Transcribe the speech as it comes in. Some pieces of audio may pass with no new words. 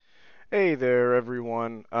Hey there,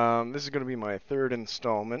 everyone. This is going to be my third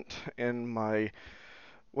installment in my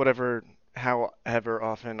whatever, however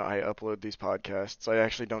often I upload these podcasts. I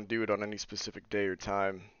actually don't do it on any specific day or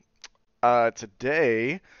time.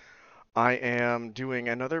 Today, I am doing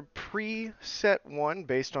another preset one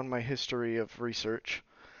based on my history of research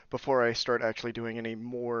before I start actually doing any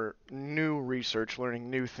more new research, learning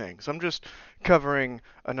new things. I'm just covering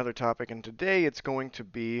another topic, and today it's going to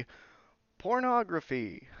be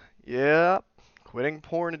pornography. Yeah, quitting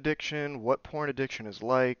porn addiction, what porn addiction is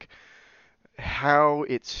like, how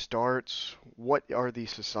it starts, what are the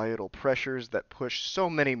societal pressures that push so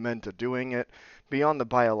many men to doing it beyond the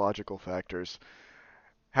biological factors,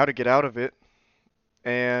 how to get out of it,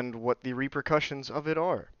 and what the repercussions of it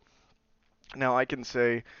are. Now, I can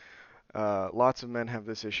say lots of men have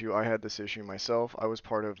this issue. I had this issue myself. I was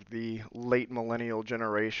part of the late millennial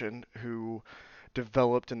generation who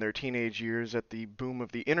developed in their teenage years at the boom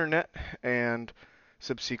of the internet and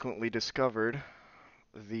subsequently discovered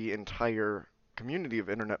the entire community of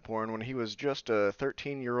internet porn when he was just a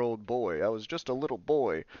 13-year-old boy. I was just a little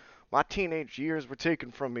boy. My teenage years were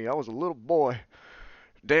taken from me. I was a little boy.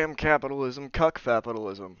 Damn capitalism, cuck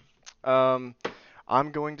capitalism. Um,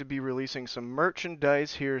 I'm going to be releasing some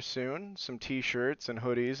merchandise here soon, some t-shirts and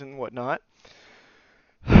hoodies and whatnot.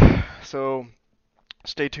 So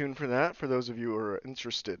stay tuned for that for those of you who are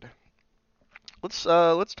interested. Let's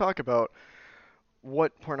talk about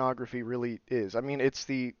what pornography really is. I mean, it's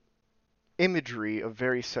the imagery of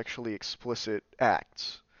very sexually explicit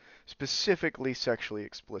acts, specifically sexually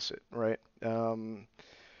explicit, right?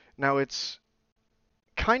 Now, it's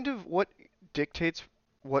kind of what dictates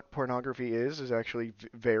what pornography is actually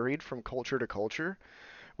varied from culture to culture.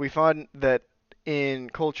 We find that in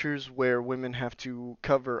cultures where women have to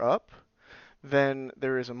cover up, then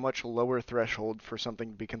there is a much lower threshold for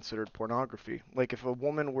something to be considered pornography. Like if a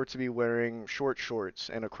woman were to be wearing short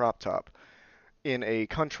shorts and a crop top in a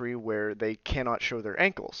country where they cannot show their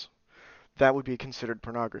ankles, that would be considered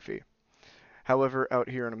pornography. However, out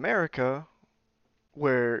here in America,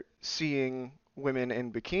 where seeing women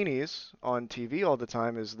in bikinis on TV all the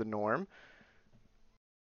time is the norm,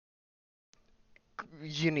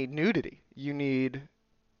 you need nudity. You need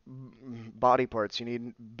body parts. You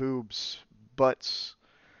need boobs, butts.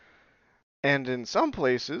 And in some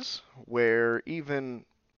places where even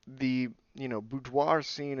the, boudoir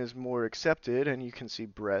scene is more accepted and you can see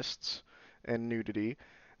breasts and nudity,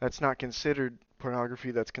 that's not considered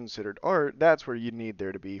pornography, that's considered art. That's where you need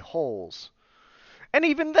there to be holes. And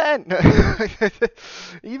even then,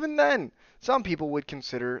 even then, some people would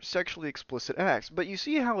consider sexually explicit acts. But you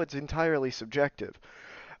see how it's entirely subjective.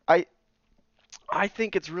 I I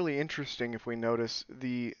think it's really interesting if we notice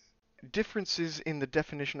the differences in the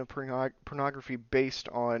definition of pornography based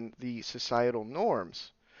on the societal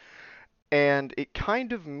norms. And it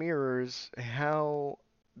kind of mirrors how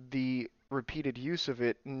the repeated use of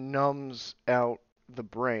it numbs out the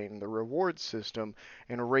brain, the reward system,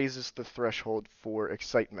 and raises the threshold for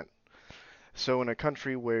excitement. So in a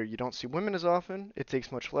country where you don't see women as often, it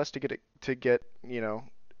takes much less to get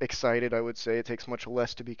excited, I would say. It takes much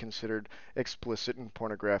less to be considered explicit and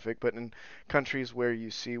pornographic. But in countries where you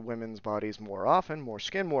see women's bodies more often, more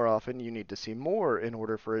skin more often, you need to see more in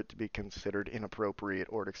order for it to be considered inappropriate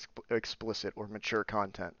or explicit or mature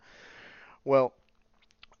content. Well,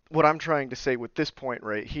 what I'm trying to say with this point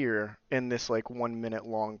right here in this like 1 minute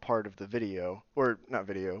long part of the video, or not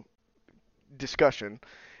video, discussion,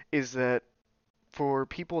 is that for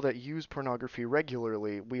people that use pornography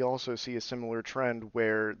regularly, we also see a similar trend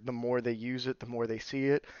where the more they use it, the more they see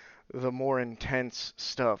it, the more intense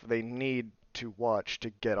stuff they need to watch to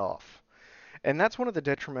get off. And that's one of the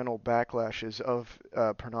detrimental backlashes of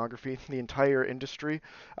pornography, the entire industry.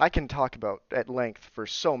 I can talk about at length for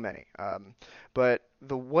so many, but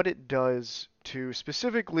the what it does to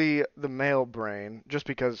specifically the male brain, just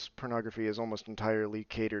because pornography is almost entirely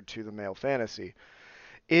catered to the male fantasy,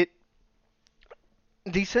 it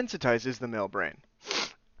desensitizes the male brain.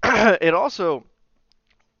 It also,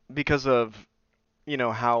 because of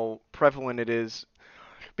how prevalent it is,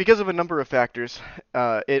 because of a number of factors,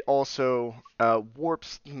 it also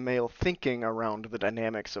warps male thinking around the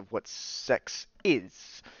dynamics of what sex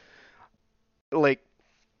is. Like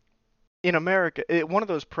in America, one of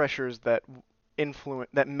those pressures that influence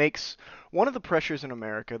that makes one of the pressures in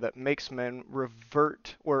America that makes men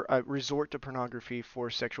revert or resort to pornography for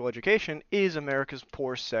sexual education is America's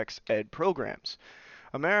poor sex ed programs.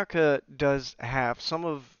 America does have some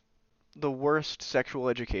of the worst sexual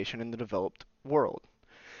education in the developed world.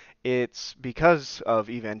 It's because of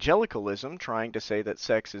evangelicalism trying to say that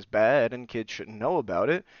sex is bad and kids shouldn't know about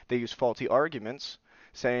it. They use faulty arguments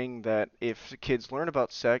saying that if kids learn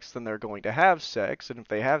about sex, then they're going to have sex, and if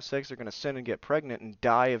they have sex, they're going to sin and get pregnant and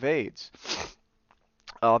die of AIDS.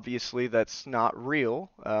 Obviously, that's not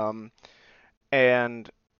real, and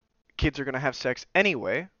kids are going to have sex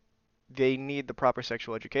anyway. They need the proper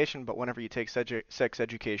sexual education, but whenever you take sex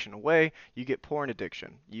education away, you get porn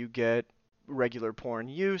addiction. You get regular porn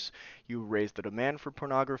use, you raise the demand for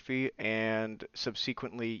pornography, and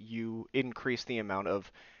subsequently you increase the amount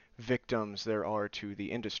of victims there are to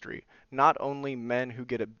the industry. Not only men who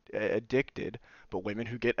get addicted, but women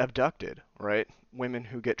who get abducted, right? Women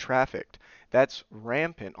who get trafficked. That's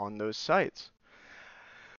rampant on those sites.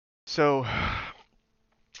 So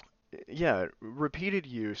yeah, repeated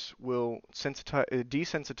use will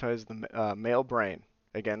desensitize the male brain.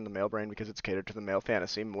 Again, the male brain because it's catered to the male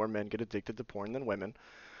fantasy. More men get addicted to porn than women.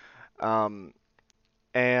 Um,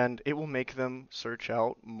 and it will make them search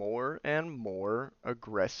out more and more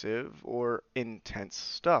aggressive or intense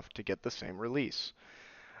stuff to get the same release.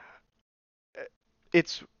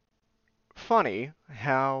 It's funny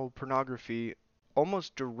how pornography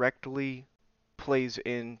almost directly plays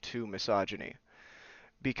into misogyny.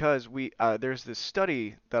 Because there's this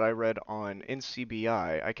study that I read on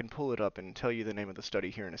NCBI. I can pull it up and tell you the name of the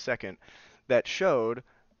study here in a second, that showed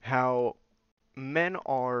how men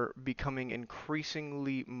are becoming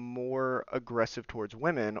increasingly more aggressive towards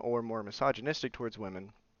women or more misogynistic towards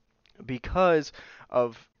women because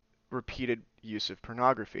of repeated use of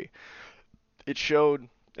pornography. It showed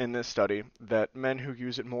in this study that men who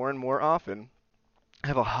use it more and more often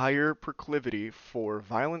have a higher proclivity for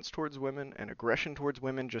violence towards women and aggression towards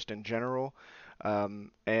women just in general,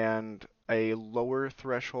 and a lower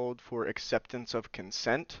threshold for acceptance of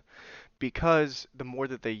consent because the more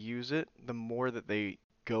that they use it, the more that they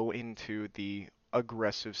go into the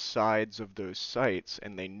aggressive sides of those sites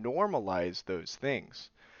and they normalize those things.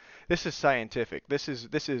 This is scientific. This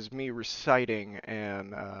is me reciting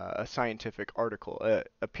a scientific article,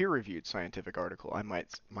 a peer-reviewed scientific article, I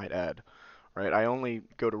might add, right? I only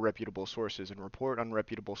go to reputable sources and report on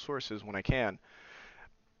reputable sources when I can.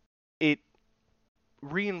 It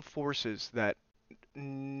reinforces that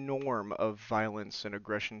norm of violence and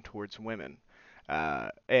aggression towards women.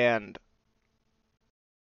 And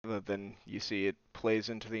then you see it plays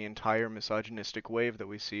into the entire misogynistic wave that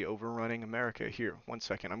we see overrunning America. Here, one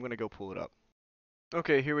second, I'm going to go pull it up.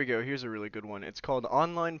 Okay, here we go. Here's a really good one. It's called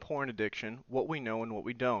Online Porn Addiction: What We Know and What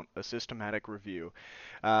We Don't, a Systematic Review.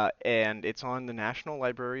 And it's on the National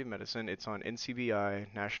Library of Medicine. It's on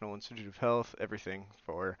NCBI, National Institute of Health, everything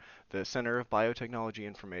for the Center of Biotechnology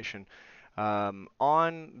Information. In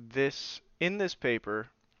this paper,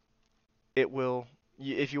 it will,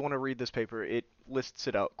 if you want to read this paper, it lists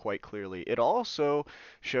it out quite clearly. It also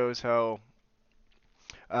shows how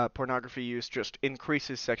pornography use just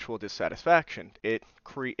increases sexual dissatisfaction. It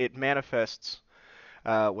manifests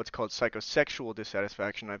what's called psychosexual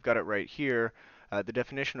dissatisfaction. I've got it right here. The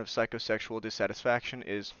definition of psychosexual dissatisfaction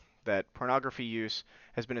is that pornography use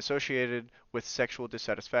has been associated with sexual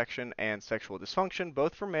dissatisfaction and sexual dysfunction,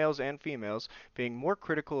 both for males and females, being more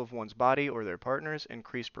critical of one's body or their partners,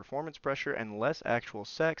 increased performance pressure, and less actual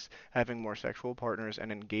sex, having more sexual partners,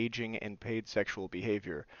 and engaging in paid sexual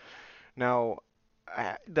behavior. Now,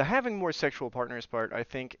 the having more sexual partners part, I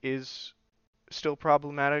think, is still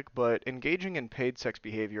problematic, but engaging in paid sex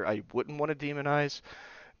behavior, I wouldn't want to demonize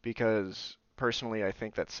because personally, I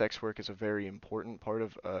think that sex work is a very important part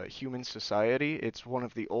of human society. It's one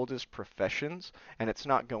of the oldest professions, and it's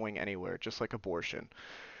not going anywhere, just like abortion.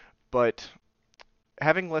 But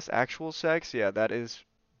having less actual sex, yeah, that is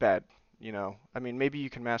bad. I mean, maybe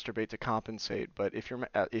you can masturbate to compensate, but if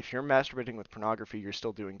you're masturbating with pornography, you're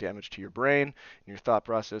still doing damage to your brain, your thought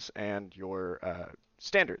process, and your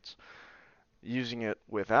standards. Using it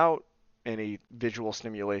without any visual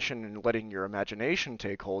stimulation and letting your imagination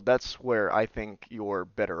take hold, that's where I think you're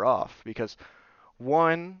better off. Because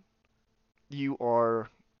one, you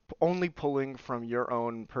are only pulling from your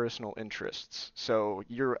own personal interests. So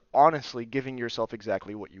you're honestly giving yourself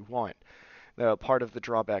exactly what you want. Part of the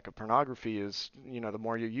drawback of pornography is, the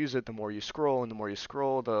more you use it, the more you scroll, and the more you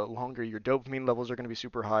scroll, the longer your dopamine levels are going to be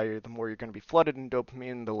super high, the more you're going to be flooded in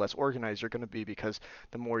dopamine, the less organized you're going to be because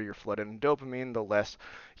the more you're flooded in dopamine, the less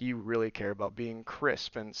you really care about being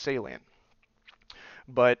crisp and salient.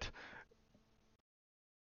 But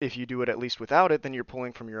if you do it at least without it, then you're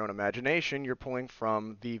pulling from your own imagination. You're pulling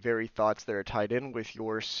from the very thoughts that are tied in with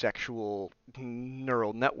your sexual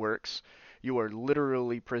neural networks. You are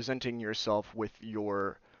literally presenting yourself with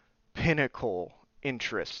your pinnacle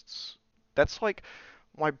interests. That's like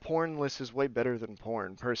my porn list is way better than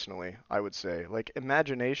porn, personally, I would say. Like,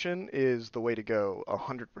 imagination is the way to go,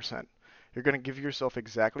 100%. You're going to give yourself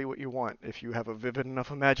exactly what you want if you have a vivid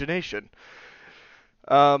enough imagination.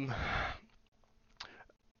 Um,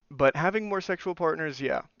 but having more sexual partners,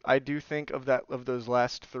 yeah, I do think of those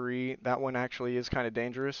last three, that one actually is kind of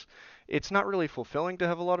dangerous. It's not really fulfilling to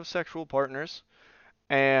have a lot of sexual partners,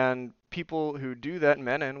 and people who do that,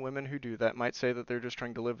 men and women who do that, might say that they're just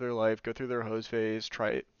trying to live their life, go through their hose phase,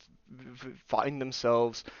 find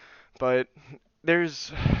themselves, but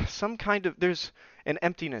there's there's an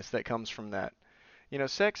emptiness that comes from that. You know,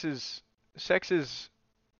 sex is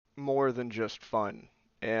more than just fun,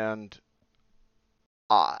 and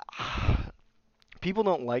uh, people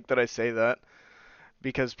don't like that I say that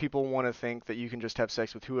because people want to think that you can just have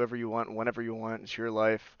sex with whoever you want, whenever you want, it's your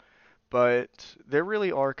life. But there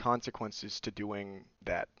really are consequences to doing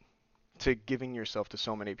that, to giving yourself to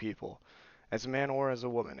so many people, as a man or as a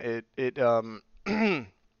woman. It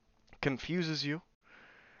confuses you,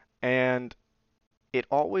 and it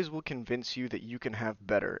always will convince you that you can have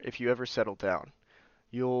better if you ever settle down.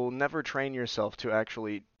 You'll never train yourself to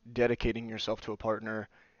actually dedicating yourself to a partner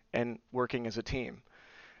and working as a team.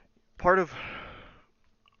 Part of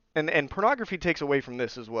and pornography takes away from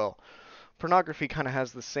this as well. Pornography kind of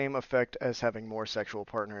has the same effect as having more sexual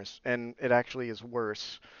partners, and it actually is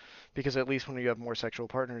worse because at least when you have more sexual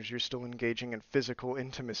partners, you're still engaging in physical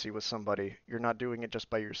intimacy with somebody. You're not doing it just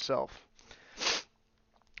by yourself.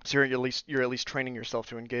 So you're at least training yourself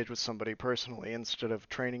to engage with somebody personally instead of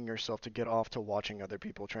training yourself to get off to watching other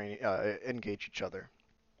people engage each other.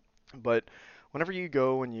 But whenever you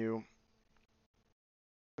go and you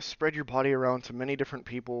spread your body around to many different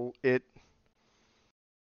people,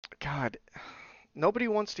 God, nobody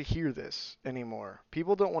wants to hear this anymore.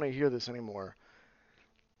 People don't want to hear this anymore.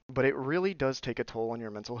 But it really does take a toll on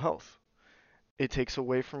your mental health. It takes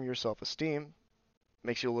away from your self-esteem,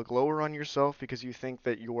 makes you look lower on yourself because you think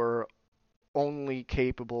that you're only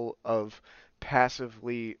capable of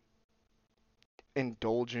passively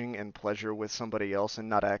indulging in pleasure with somebody else and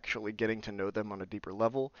not actually getting to know them on a deeper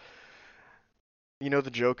level. You know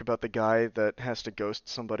the joke about the guy that has to ghost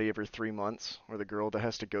somebody every 3 months, or the girl that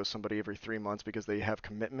has to ghost somebody every 3 months because they have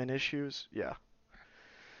commitment issues? Yeah.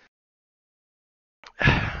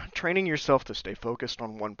 Training yourself to stay focused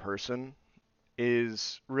on one person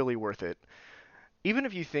is really worth it. Even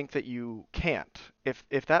if you think that you can't, if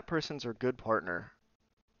that person's a good partner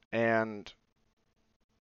and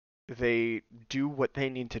they do what they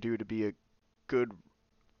need to do to be a good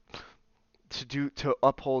to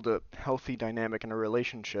uphold a healthy dynamic in a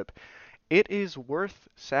relationship, it is worth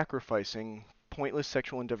sacrificing pointless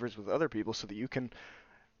sexual endeavors with other people so that you can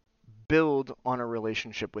build on a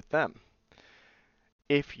relationship with them.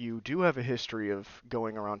 If you do have a history of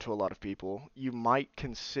going around to a lot of people, you might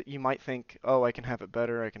think, "Oh, I can have it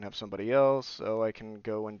better. I can have somebody else. Oh, I can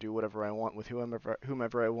go and do whatever I want with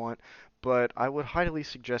whomever I want." But I would highly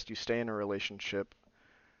suggest you stay in a relationship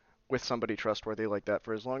with somebody trustworthy like that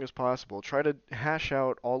for as long as possible. Try to hash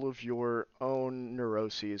out all of your own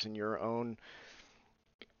neuroses and your own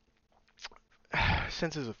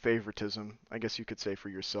senses of favoritism, I guess you could say, for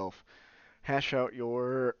yourself. Hash out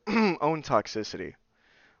your own toxicity,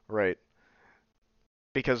 right?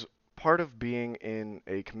 Because part of being in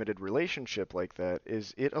a committed relationship like that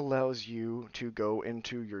is it allows you to go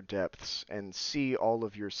into your depths and see all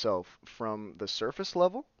of yourself from the surface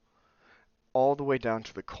level all the way down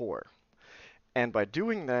to the core. And by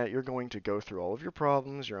doing that, you're going to go through all of your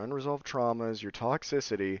problems, your unresolved traumas, your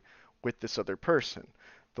toxicity with this other person.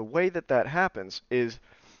 The way that that happens is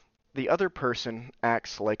the other person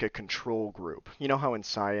acts like a control group. You know how in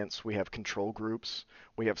science we have control groups?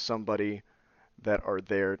 We have somebody that are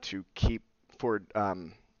there to keep for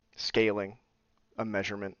scaling a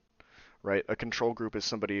measurement, right? A control group is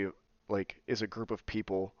somebody is a group of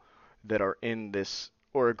people that are in this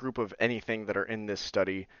or a group of anything that are in this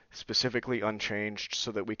study specifically unchanged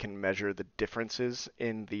so that we can measure the differences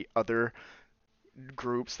in the other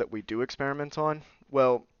groups that we do experiment on.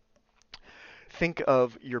 Well, think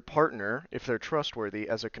of your partner, if they're trustworthy,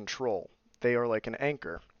 as a control. They are like an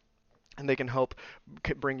anchor, and they can help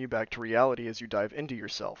bring you back to reality as you dive into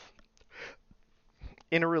yourself.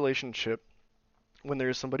 In a relationship, when there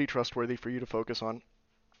is somebody trustworthy for you to focus on,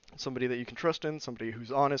 somebody that you can trust in, somebody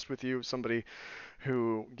who's honest with you, somebody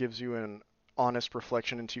who gives you an honest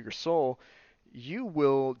reflection into your soul, you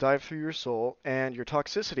will dive through your soul and your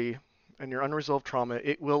toxicity and your unresolved trauma,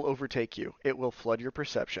 it will overtake you. It will flood your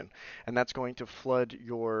perception. And that's going to flood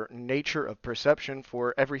your nature of perception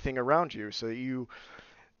for everything around you so that you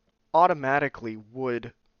automatically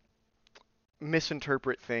would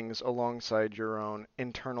misinterpret things alongside your own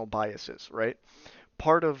internal biases, right?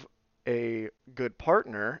 Part of a good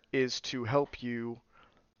partner is to help you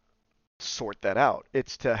sort that out.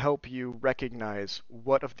 It's to help you recognize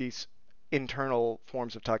what of these internal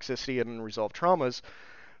forms of toxicity and unresolved traumas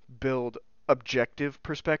build objective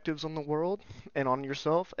perspectives on the world and on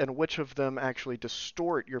yourself, and which of them actually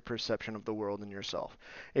distort your perception of the world and yourself.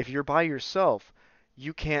 If you're by yourself,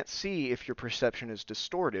 you can't see if your perception is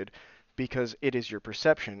distorted because it is your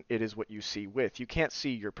perception, it is what you see with. You can't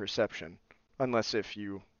see your perception unless if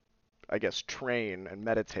you, I guess, train and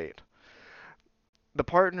meditate. The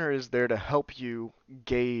partner is there to help you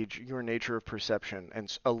gauge your nature of perception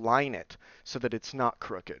and align it so that it's not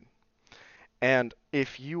crooked. And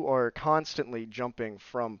if you are constantly jumping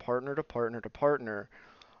from partner to partner to partner,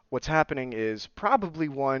 what's happening is probably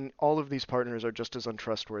one, all of these partners are just as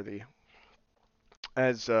untrustworthy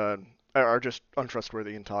as are just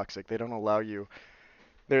untrustworthy and toxic. They don't allow you.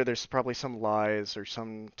 There's probably some lies or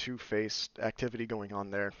some two-faced activity going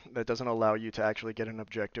on there that doesn't allow you to actually get an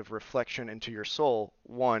objective reflection into your soul.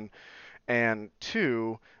 One, and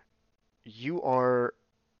two, you are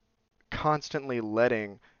constantly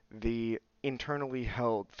letting the internally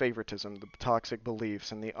held favoritism, the toxic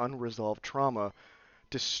beliefs, and the unresolved trauma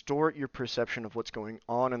distort your perception of what's going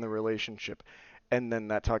on in the relationship. And then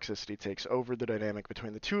that toxicity takes over the dynamic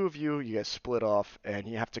between the two of you. You guys split off, and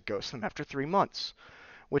you have to ghost them after 3 months,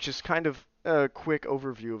 which is kind of a quick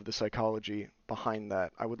overview of the psychology behind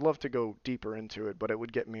that. I would love to go deeper into it, but it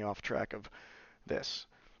would get me off track of this.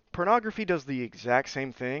 Pornography does the exact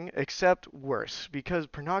same thing, except worse, because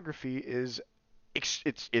pornography is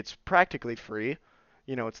it's practically free.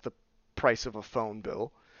 You know, it's the price of a phone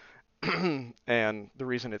bill. And the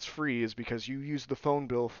reason it's free is because you use the phone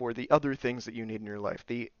bill for the other things that you need in your life.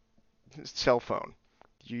 The cell phone.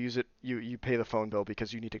 You use it you pay the phone bill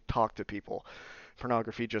because you need to talk to people.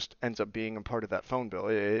 Pornography just ends up being a part of that phone bill.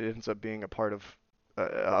 It ends up being a part of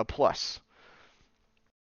a plus.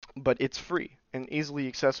 But it's free and easily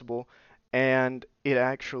accessible, and it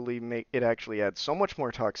actually adds so much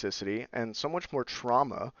more toxicity and so much more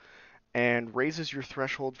trauma and raises your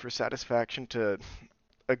threshold for satisfaction to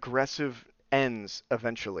aggressive ends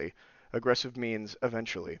eventually. Aggressive means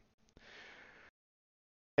eventually.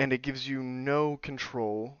 And it gives you no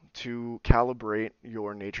control to calibrate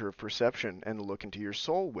your nature of perception and look into your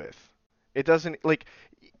soul with. It doesn't like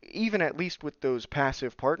even at least with those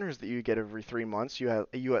passive partners that you get every 3 months, you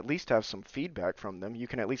at least have some feedback from them. You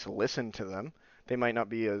can at least listen to them. They might not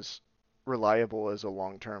be as reliable as a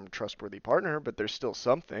long-term trustworthy partner, but there's still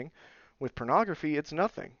something. With pornography, it's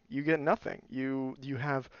nothing. You get nothing. You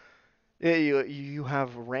have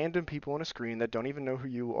random people on a screen that don't even know who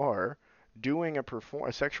you are doing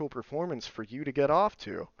a sexual performance for you to get off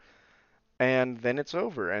to. And then it's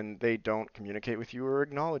over, and they don't communicate with you or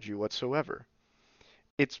acknowledge you whatsoever.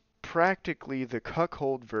 It's practically the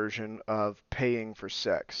cuckold version of paying for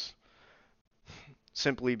sex.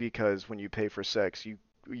 Simply because when you pay for sex,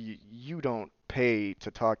 you don't pay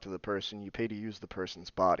to talk to the person, you pay to use the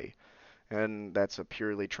person's body. And that's a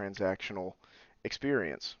purely transactional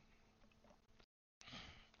experience.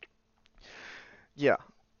 Yeah.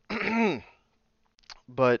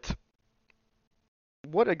 But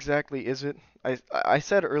what exactly is it? I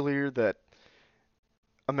said earlier that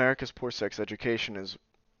America's poor sex education is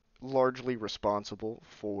largely responsible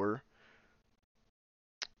for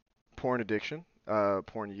porn addiction,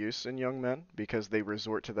 porn use in young men because they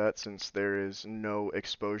resort to that since there is no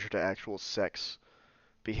exposure to actual sex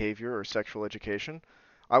behavior or sexual education.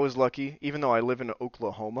 I was lucky, even though I live in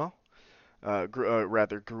Oklahoma,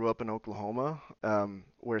 grew up in Oklahoma,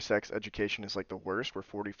 where sex education is like the worst. We're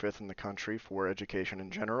 45th in the country for education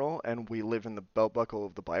in general, and we live in the belt buckle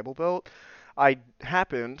of the Bible Belt. I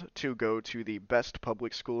happened to go to the best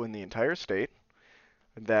public school in the entire state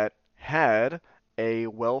that had a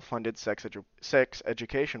well-funded sex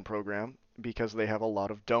education program because they have a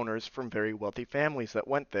lot of donors from very wealthy families that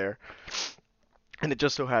went there. And it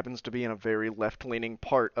just so happens to be in a very left-leaning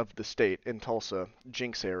part of the state in Tulsa,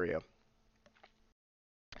 Jinx area.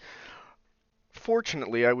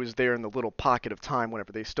 Fortunately, I was there in the little pocket of time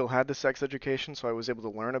whenever they still had the sex education, so I was able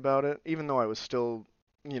to learn about it, even though I was still,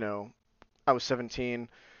 you know, I was 17,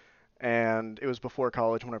 and it was before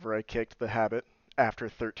college whenever I kicked the habit, after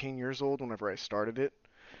 13 years old whenever I started it,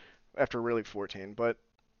 after really 14. But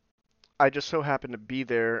I just so happened to be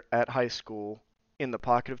there at high school in the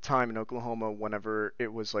pocket of time in Oklahoma whenever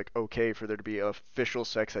it was like okay for there to be official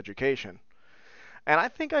sex education. And I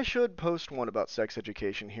think I should post one about sex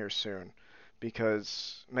education here soon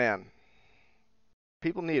because, man,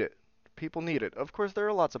 people need it. People need it. Of course, there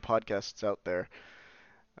are lots of podcasts out there.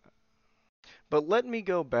 But let me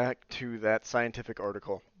go back to that scientific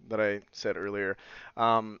article that I said earlier.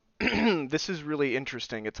 Um, this is really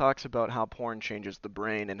interesting. It talks about how porn changes the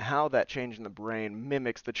brain and how that change in the brain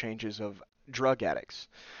mimics the changes of drug addicts.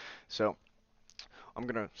 So, I'm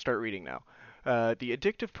going to start reading now. The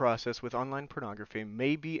addictive process with online pornography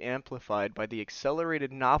may be amplified by the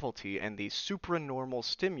accelerated novelty and the supranormal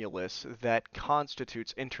stimulus that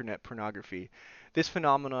constitutes internet pornography. This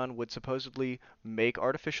phenomenon would supposedly make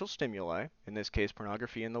artificial stimuli, in this case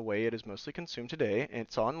pornography in the way it is mostly consumed today in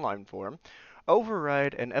its online form,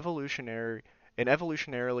 override an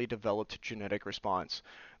evolutionarily developed genetic response.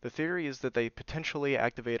 The theory is that they potentially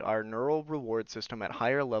activate our neural reward system at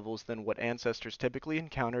higher levels than what ancestors typically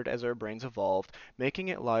encountered as our brains evolved, making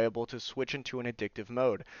it liable to switch into an addictive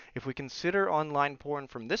mode. If we consider online porn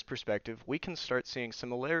from this perspective, we can start seeing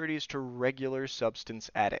similarities to regular substance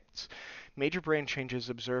addicts. Major brain changes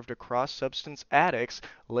observed across substance addicts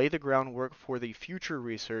lay the groundwork for the future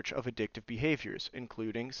research of addictive behaviors,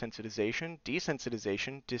 including sensitization,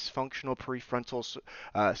 desensitization, dysfunctional prefrontal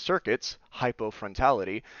circuits,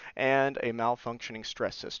 hypofrontality, and a malfunctioning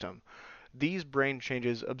stress system. These brain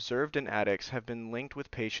changes observed in addicts have been linked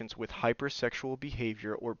with patients with hypersexual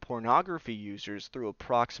behavior or pornography users through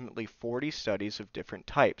approximately 40 studies of different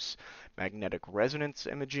types: magnetic resonance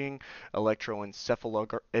imaging,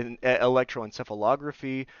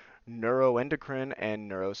 electroencephalography, neuroendocrine, and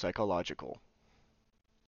neuropsychological.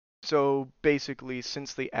 So basically,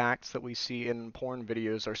 since the acts that we see in porn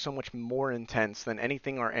videos are so much more intense than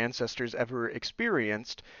anything our ancestors ever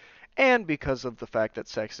experienced, and because of the fact that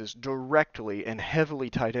sex is directly and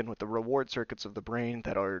heavily tied in with the reward circuits of the brain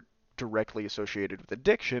that are directly associated with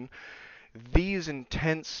addiction, these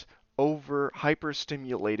intense, over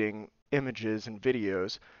hyperstimulating images and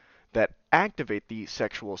videos that activate the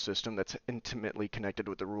sexual system that's intimately connected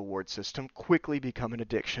with the reward system quickly become an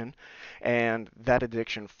addiction, and that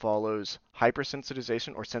addiction follows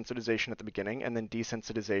hypersensitization or sensitization at the beginning, and then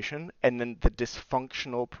desensitization, and then the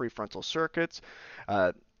dysfunctional prefrontal circuits,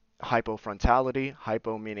 uh, hypofrontality,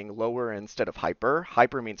 hypo meaning lower instead of hyper.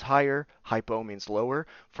 Hyper means higher, hypo means lower.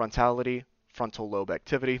 Frontality, frontal lobe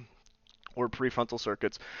activity, or prefrontal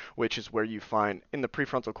circuits, which is where you find, in the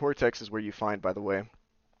prefrontal cortex is where you find, by the way,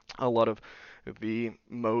 a lot of the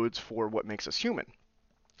modes for what makes us human.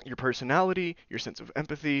 Your personality, your sense of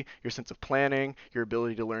empathy, your sense of planning, your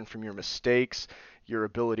ability to learn from your mistakes, your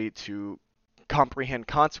ability to comprehend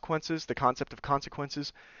consequences, the concept of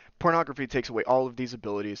consequences. Pornography takes away all of these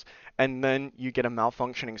abilities, and then you get a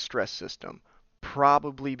malfunctioning stress system.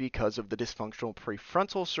 Probably because of the dysfunctional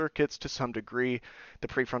prefrontal circuits to some degree. The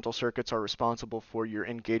prefrontal circuits are responsible for your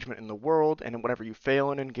engagement in the world, and whenever you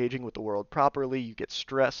fail in engaging with the world properly, you get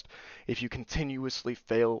stressed. If you continuously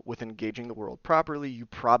fail with engaging the world properly, you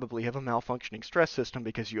probably have a malfunctioning stress system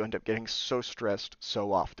because you end up getting so stressed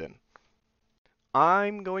so often.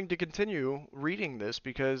 I'm going to continue reading this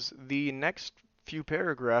because the next few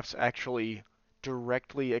paragraphs actually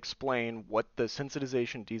directly explain what the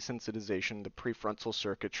sensitization, desensitization, the prefrontal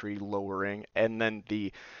circuitry lowering, and then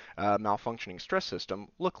the malfunctioning stress system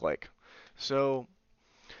look like. So,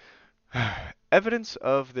 evidence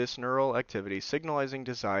of this neural activity signalizing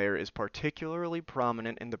desire is particularly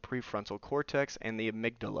prominent in the prefrontal cortex and the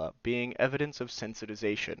amygdala, being evidence of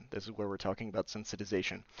sensitization. This is where we're talking about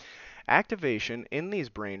sensitization. Activation in these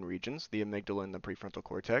brain regions, the amygdala and the prefrontal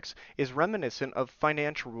cortex, is reminiscent of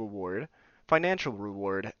financial reward,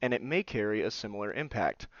 and it may carry a similar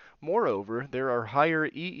impact. Moreover, there are higher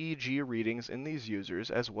EEG readings in these users,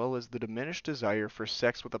 as well as the diminished desire for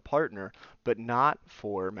sex with a partner, but not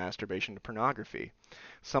for masturbation to pornography,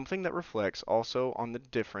 something that reflects also on the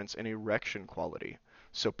difference in erection quality.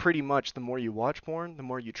 So pretty much the more you watch porn, the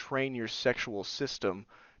more you train your sexual system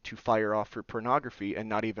to fire off for pornography and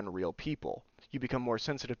not even real people. You become more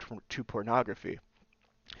sensitive to pornography.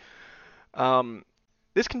 Um,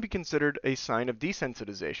 this can be considered a sign of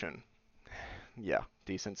desensitization. Yeah,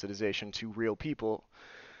 desensitization to real people.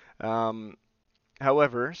 Um,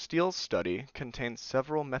 However, Steele's study contains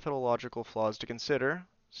several methodological flaws to consider: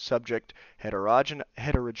 subject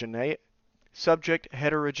heterogeneity,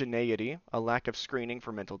 a lack of screening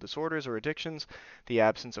for mental disorders or addictions, the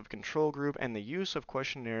absence of control group, and the use of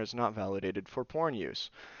questionnaires not validated for porn use.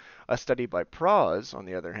 A study by Praz, on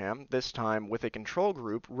the other hand, this time with a control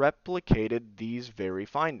group, replicated these very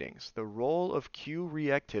findings. The role of cue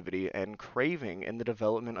reactivity and craving in the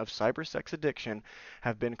development of cybersex addiction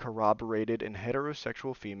have been corroborated in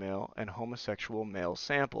heterosexual female and homosexual male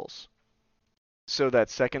samples. So that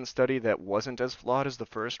second study that wasn't as flawed as the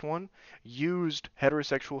first one used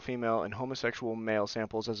heterosexual female and homosexual male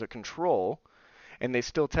samples as a control, and they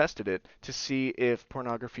still tested it to see if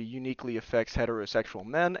pornography uniquely affects heterosexual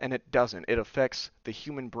men, and it doesn't. It affects the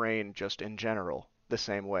human brain just in general. the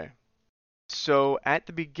same way. So at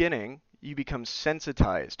the beginning, you become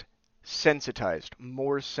sensitized,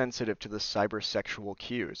 more sensitive to the cybersexual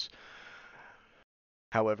cues.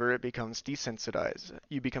 However, it becomes desensitized.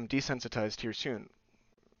 You become desensitized here soon.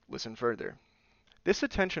 Listen further. This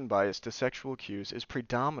attention bias to sexual cues is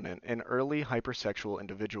predominant in early hypersexual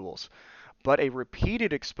individuals, but a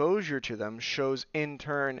repeated exposure to them shows in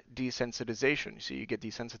turn desensitization. So you get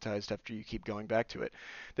desensitized after you keep going back to it.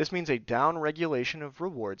 This means a downregulation of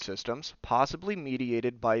reward systems, possibly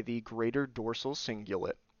mediated by the greater dorsal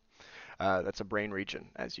cingulate. That's a brain region,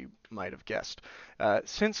 as you might have guessed.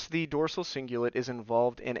 Since the dorsal cingulate is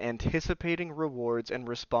involved in anticipating rewards and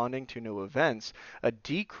responding to new events, a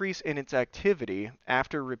decrease in its activity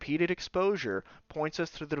after repeated exposure points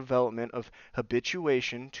us to the development of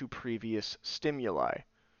habituation to previous stimuli.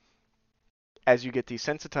 As you get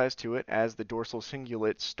desensitized to it, as the dorsal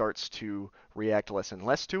cingulate starts to react less and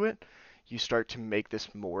less to it, you start to make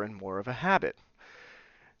this more and more of a habit.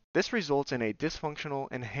 This results in a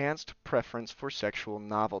dysfunctional, enhanced preference for sexual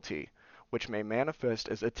novelty, which may manifest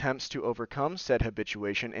as attempts to overcome said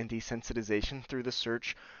habituation and desensitization through the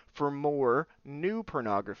search for more new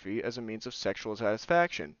pornography as a means of sexual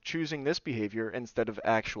satisfaction, choosing this behavior instead of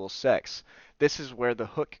actual sex. This is where the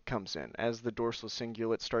hook comes in. As the dorsal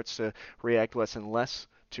cingulate starts to react less and less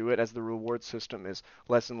to it, as the reward system is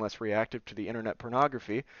less and less reactive to the internet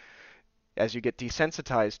pornography, as you get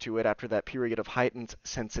desensitized to it after that period of heightened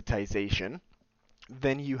sensitization,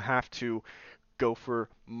 then you have to go for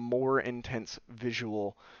more intense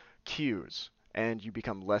visual cues, and you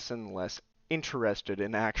become less and less interested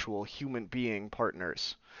in actual human being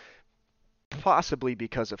partners, possibly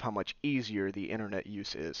because of how much easier the internet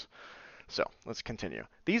use is. So, let's continue.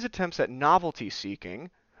 These attempts at novelty seeking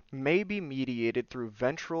may be mediated through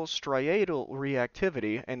ventral striatal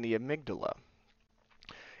reactivity in the amygdala.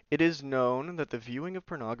 It is known that the viewing of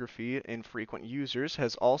pornography in frequent users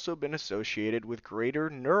has also been associated with greater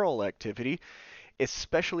neural activity,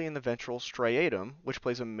 especially in the ventral striatum, which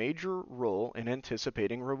plays a major role in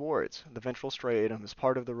anticipating rewards. The ventral striatum is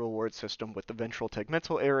part of the reward system with the ventral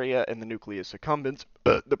tegmental area and the nucleus accumbens,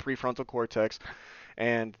 the prefrontal cortex,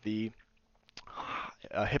 and the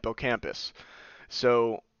hippocampus.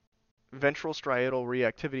 So ventral striatal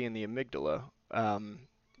reactivity in the amygdala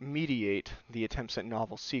mediate the attempts at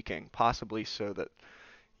novel seeking, possibly so that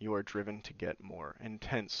you are driven to get more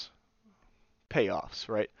intense payoffs,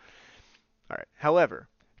 right? All right. However,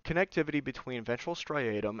 connectivity between ventral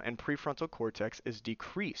striatum and prefrontal cortex is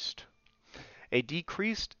decreased. A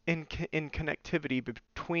decrease in connectivity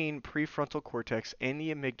between prefrontal cortex and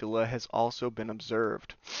the amygdala has also been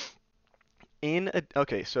observed.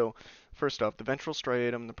 Okay, so first off, the ventral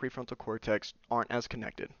striatum and the prefrontal cortex aren't as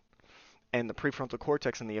connected, and the prefrontal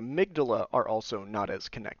cortex and the amygdala are also not as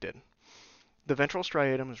connected. The ventral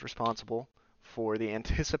striatum is responsible for the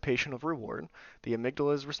anticipation of reward. The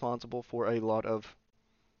amygdala is responsible for a lot of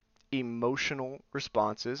emotional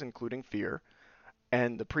responses, including fear,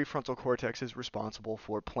 and the prefrontal cortex is responsible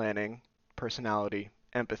for planning, personality,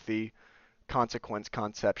 empathy, consequence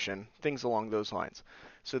conception, things along those lines.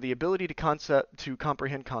 So the ability to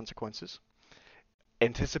comprehend consequences,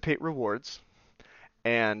 anticipate rewards,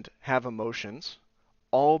 and have emotions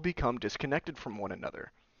all become disconnected from one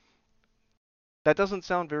another. That doesn't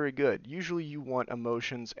sound very good. Usually you want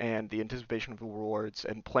emotions and the anticipation of rewards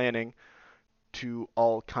and planning to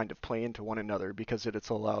all kind of play into one another because it's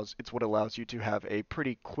what allows you to have a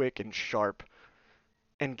pretty quick and sharp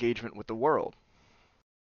engagement with the world.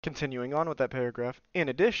 Continuing on with that paragraph, in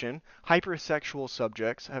addition, hypersexual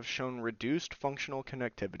subjects have shown reduced functional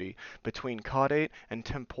connectivity between caudate and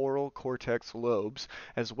temporal cortex lobes,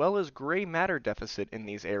 as well as gray matter deficit in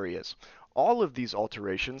these areas. All of these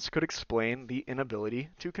alterations could explain the inability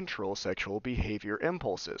to control sexual behavior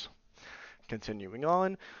impulses. Continuing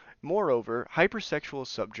on, moreover, hypersexual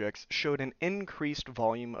subjects showed an increased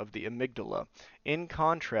volume of the amygdala, in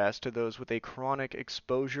contrast to those with a chronic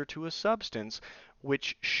exposure to a substance,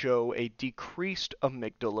 which show a decreased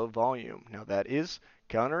amygdala volume. Now, that is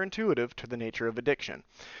counterintuitive to the nature of addiction.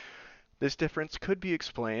 This difference could be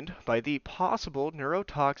explained by the possible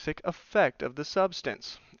neurotoxic effect of the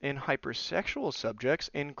substance. In hypersexual subjects,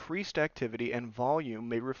 increased activity and volume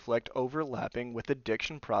may reflect overlapping with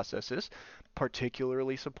addiction processes,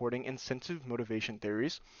 particularly supporting incentive motivation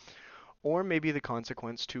theories, or may be the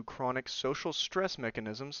consequence to chronic social stress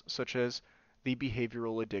mechanisms such as the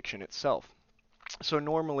behavioral addiction itself. So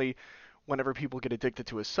normally, whenever people get addicted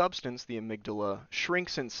to a substance, the amygdala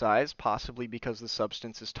shrinks in size, possibly because the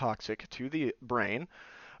substance is toxic to the brain.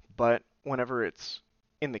 But whenever it's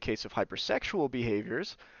in the case of hypersexual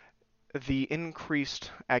behaviors, the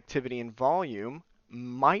increased activity and volume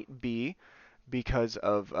might be because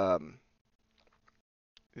of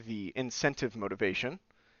the incentive motivation.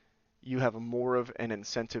 You have more of an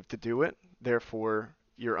incentive to do it. Therefore,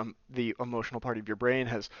 the emotional part of your brain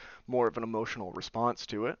has more of an emotional response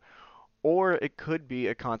to it. Or it could be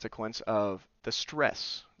a consequence of the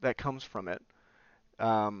stress that comes from it,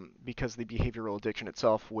 because the behavioral addiction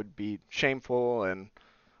itself would be shameful, and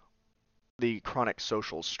the chronic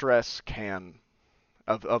social stress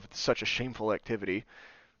of such a shameful activity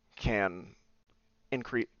can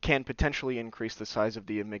potentially increase the size of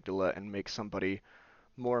the amygdala and make somebody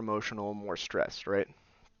more emotional, more stressed, right?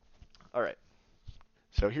 All right.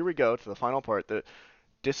 So here we go to the final part, the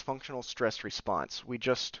dysfunctional stress response. We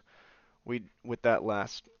with that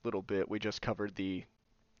last little bit, we just covered the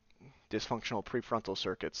dysfunctional prefrontal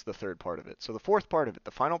circuits, the third part of it. So the fourth part of it,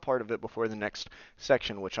 the final part of it before the next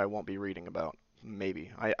section, which I won't be reading about,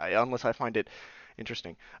 maybe, unless I find it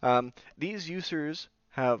interesting. These users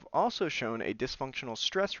have also shown a dysfunctional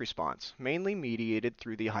stress response, mainly mediated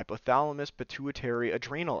through the hypothalamus pituitary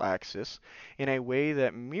adrenal axis, in a way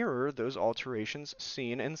that mirror those alterations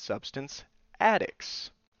seen in substance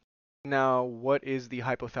addicts. Now, what is the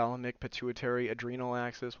hypothalamic pituitary adrenal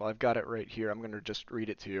axis? Well, I've got it right here. I'm going to just read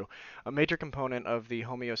it to you. A major component of the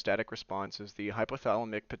homeostatic response is the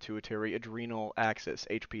hypothalamic pituitary adrenal axis,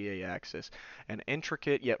 HPA axis, an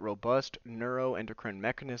intricate yet robust neuroendocrine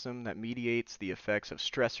mechanism that mediates the effects of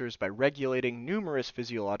stressors by regulating numerous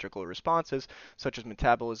physiological responses, such as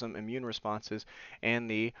metabolism, immune responses, and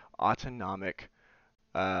the autonomic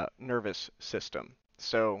nervous system.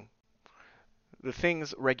 So, the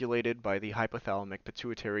things regulated by the hypothalamic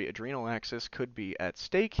pituitary adrenal axis could be at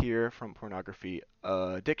stake here from pornography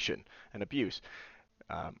addiction and abuse,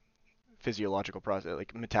 um, physiological process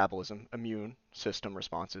like metabolism, immune system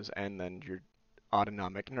responses, and then your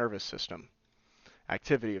autonomic nervous system,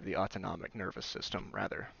 activity of the autonomic nervous system,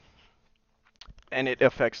 rather. And it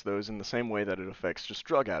affects those in the same way that it affects just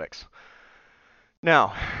drug addicts.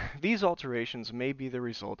 Now, these alterations may be the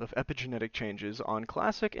result of epigenetic changes on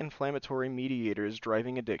classic inflammatory mediators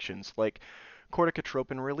driving addictions like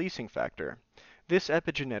corticotropin releasing factor. This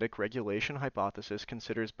epigenetic regulation hypothesis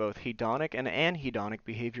considers both hedonic and anhedonic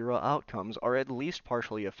behavioral outcomes are at least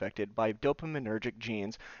partially affected by dopaminergic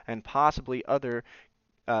genes and possibly other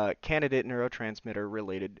candidate neurotransmitter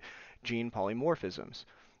related gene polymorphisms.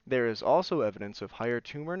 There is also evidence of higher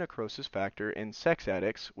tumor necrosis factor in sex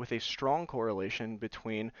addicts, with a strong correlation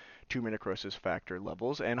between tumor necrosis factor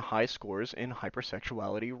levels and high scores in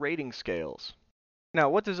hypersexuality rating scales. Now,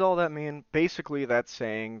 what does all that mean? Basically, that's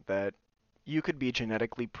saying that you could be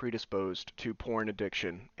genetically predisposed to porn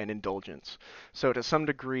addiction and indulgence. So, to some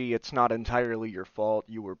degree, it's not entirely your fault.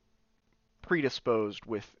 You were predisposed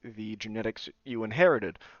with the genetics you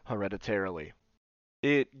inherited hereditarily.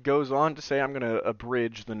 It goes on to say, I'm going to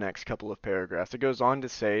abridge the next couple of paragraphs. It goes on to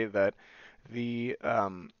say that the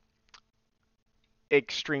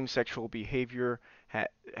extreme sexual behavior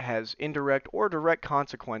has indirect or direct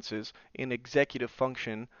consequences in executive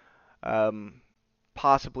function, um,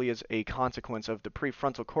 possibly as a consequence of the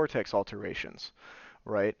prefrontal cortex alterations,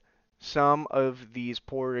 right? Some of these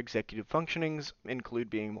poor executive functionings include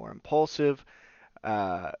being more impulsive,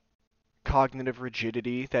 uh, cognitive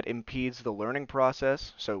rigidity that impedes the learning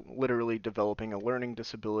process, so literally developing a learning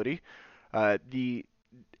disability, the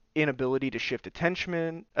inability to shift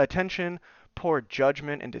attention, poor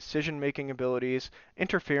judgment and decision-making abilities,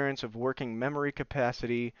 interference of working memory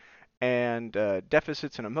capacity, and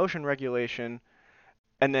deficits in emotion regulation,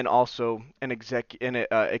 and then also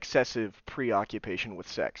excessive preoccupation with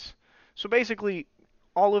sex. So basically,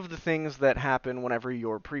 all of the things that happen whenever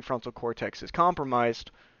your prefrontal cortex is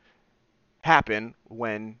compromised happen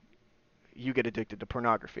when you get addicted to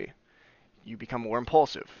pornography. You become more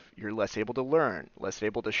impulsive. You're less able to learn, less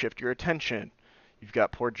able to shift your attention. You've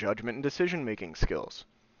got poor judgment and decision making skills.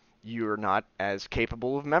 You're not as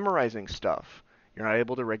capable of memorizing stuff. You're not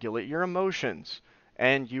able to regulate your emotions.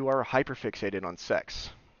 And you are hyperfixated on sex.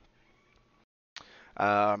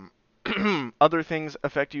 Um, Other things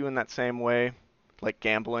affect you in that same way, like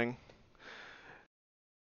gambling.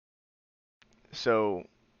 So,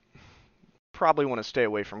 probably want to stay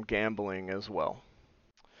away from gambling as well.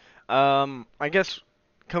 I guess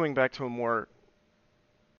coming back to a more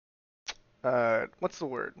what's the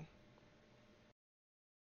word?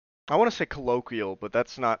 I want to say colloquial, but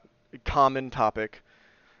that's not a common topic,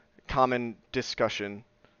 common discussion,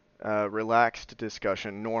 relaxed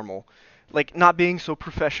discussion, normal. Like not being so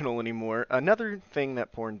professional anymore. Another thing that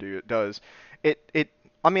does, it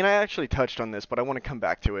I mean I actually touched on this, but I want to come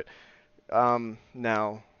back to it.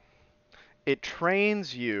 Now it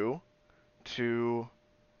trains you to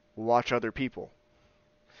watch other people.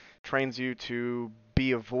 trains you to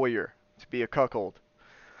be a voyeur, to be a cuckold.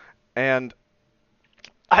 And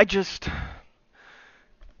I just,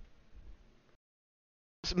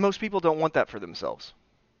 most people don't want that for themselves.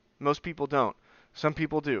 Most people don't. Some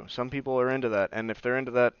people do. Some people are into that, and if they're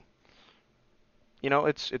into that,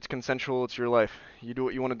 it's consensual. It's your life. You do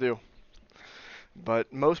what you want to do.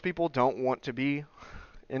 But most people don't want to be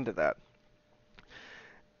into that,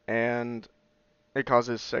 and it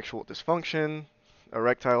causes sexual dysfunction,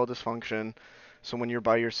 erectile dysfunction. So when you're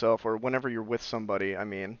by yourself, or whenever you're with somebody, I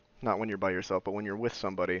mean, not when you're by yourself, but when you're with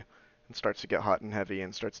somebody, it starts to get hot and heavy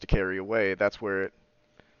and starts to carry away. That's where it,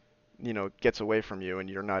 gets away from you, and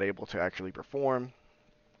you're not able to actually perform,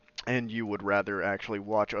 and you would rather actually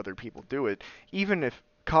watch other people do it, even if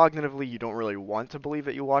cognitively you don't really want to believe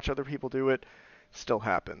that you watch other people do it, still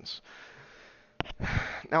happens.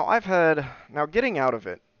 Now getting out of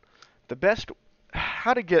it, the best,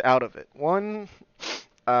 how to get out of it. One,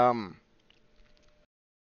 um,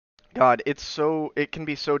 God, it can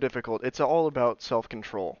be so difficult. It's all about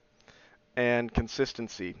self-control and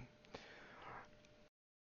consistency.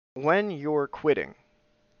 When you're quitting,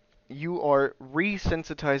 you are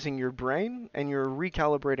resensitizing your brain and you're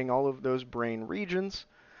recalibrating all of those brain regions,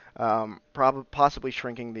 possibly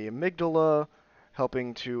shrinking the amygdala,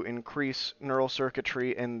 helping to increase neural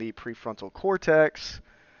circuitry in the prefrontal cortex,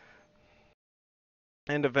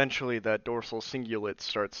 and eventually that dorsal cingulate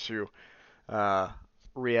starts to uh,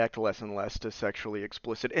 react less and less to sexually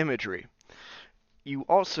explicit imagery. You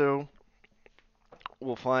also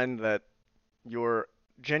will find that your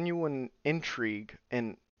genuine intrigue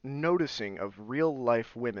and noticing of real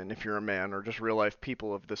life women, if you're a man, or just real life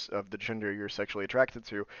people of the gender you're sexually attracted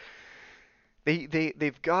to,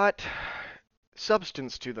 they've got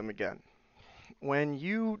substance to them again. When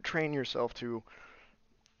you train yourself to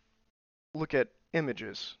look at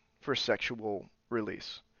images for sexual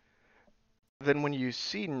release, then when you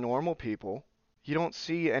see normal people, you don't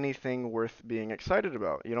see anything worth being excited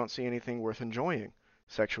about. You don't see anything worth enjoying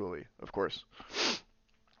sexually, of course.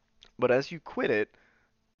 But as you quit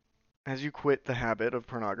the habit of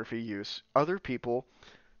pornography use, other people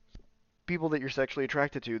that you're sexually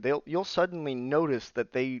attracted to, you'll suddenly notice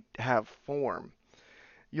that they have form.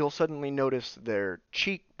 You'll suddenly notice their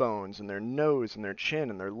cheekbones and their nose and their chin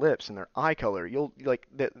and their lips and their eye color. You'll like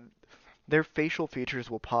that their facial features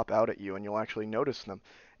will pop out at you and you'll actually notice them.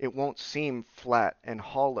 It won't seem flat and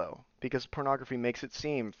hollow because pornography makes it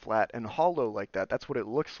seem flat and hollow like that. That's what it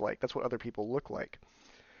looks like. That's what other people look like.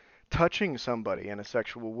 Touching somebody in a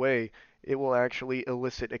sexual way, it will actually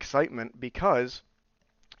elicit excitement because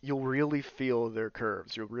you'll really feel their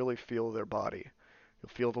curves. You'll really feel their body.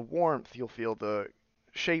 You'll feel the warmth. You'll feel the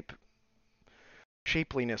shape,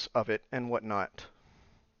 shapeliness of it, and whatnot.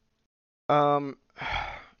 Um,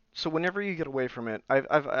 so whenever you get away from it,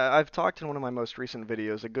 I've talked in one of my most recent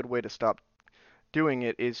videos. A good way to stop doing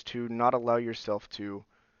it is to not allow yourself to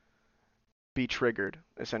be triggered.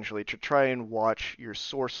 Essentially, to try and watch your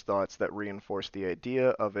source thoughts that reinforce the idea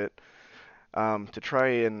of it, to try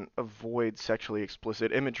and avoid sexually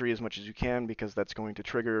explicit imagery as much as you can because that's going to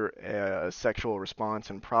trigger a sexual response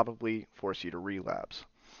and probably force you to relapse.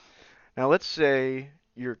 Now, let's say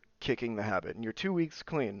you're kicking the habit and you're 2 weeks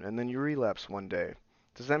clean and then you relapse one day.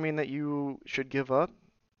 Does that mean that you should give up?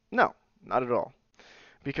 No, not at all.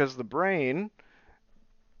 Because the brain's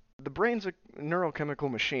a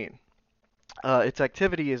neurochemical machine. Its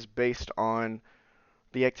activity is based on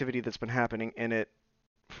the activity that's been happening in it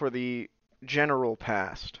for the general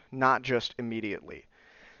past, not just immediately.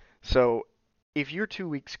 So if you're 2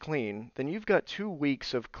 weeks clean, then you've got 2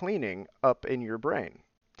 weeks of cleaning up in your brain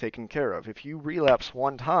taken care of. If you relapse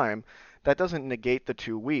one time, that doesn't negate the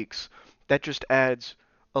 2 weeks. That just adds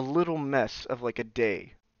a little mess of like a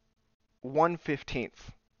day.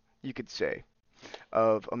 1/15th, you could say,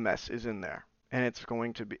 of a mess is in there. And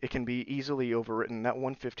it can be easily overwritten. That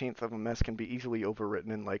 1/15th of a mess can be easily overwritten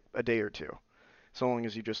in like a day or two, so long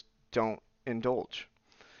as you just don't indulge.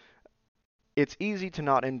 It's easy to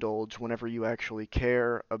not indulge whenever you actually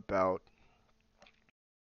care about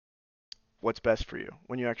what's best for you,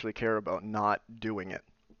 when you actually care about not doing it.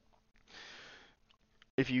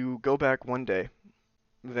 If you go back one day,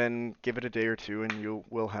 then give it a day or two and you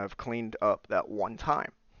will have cleaned up that one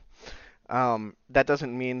time. That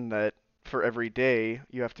doesn't mean that for every day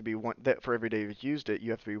you have to be that for every day you've used it,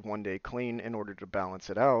 you have to be one day clean in order to balance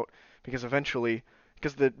it out, because eventually,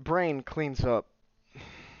 because the brain cleans up,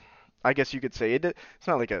 I guess you could say it's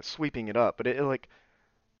not like a sweeping it up, but it like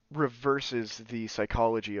reverses the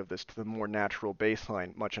psychology of this to the more natural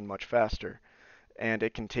baseline much and much faster, and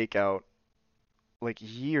it can take out like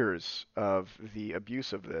years of the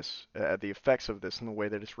abuse of this, the effects of this, and the way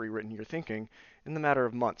that it's rewritten your thinking in the matter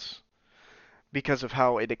of months because of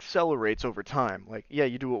how it accelerates over time. Like, yeah,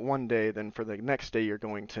 you do it one day, then for the next day you're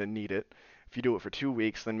going to need it. If you do it for 2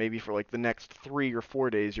 weeks, then maybe for like the next 3 or 4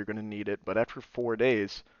 days you're going to need it. But after 4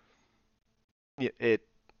 days, it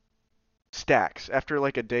stacks. After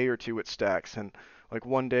like a day or two, it stacks. And like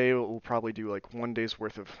one day, it will probably do like one day's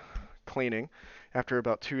worth of cleaning. After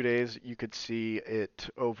about 2 days, you could see it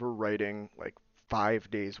overwriting like 5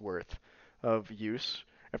 days worth of use.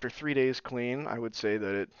 After 3 days clean, I would say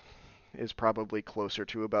that it is probably closer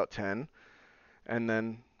to about 10, and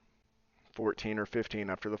then 14 or 15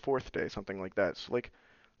 after the fourth day, something like that. So, like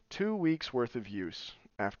 2 weeks worth of use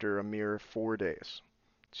after a mere 4 days.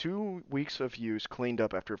 2 weeks of use cleaned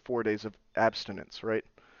up after 4 days of abstinence, right?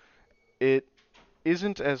 It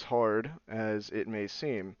isn't as hard as it may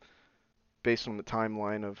seem based on the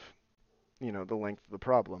timeline of, the length of the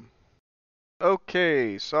problem.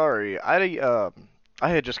 Okay, sorry. I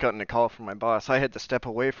had just gotten a call from my boss. I had to step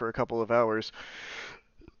away for a couple of hours,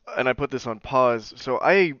 and I put this on pause. So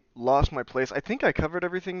I lost my place. I think I covered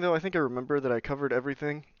everything though. I think I remember that I covered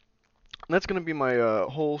everything. And that's gonna be my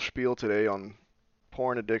whole spiel today on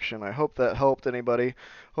porn addiction. I hope that helped anybody.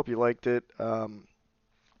 Hope you liked it.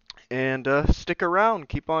 And stick around.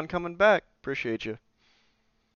 Keep on coming back. Appreciate you.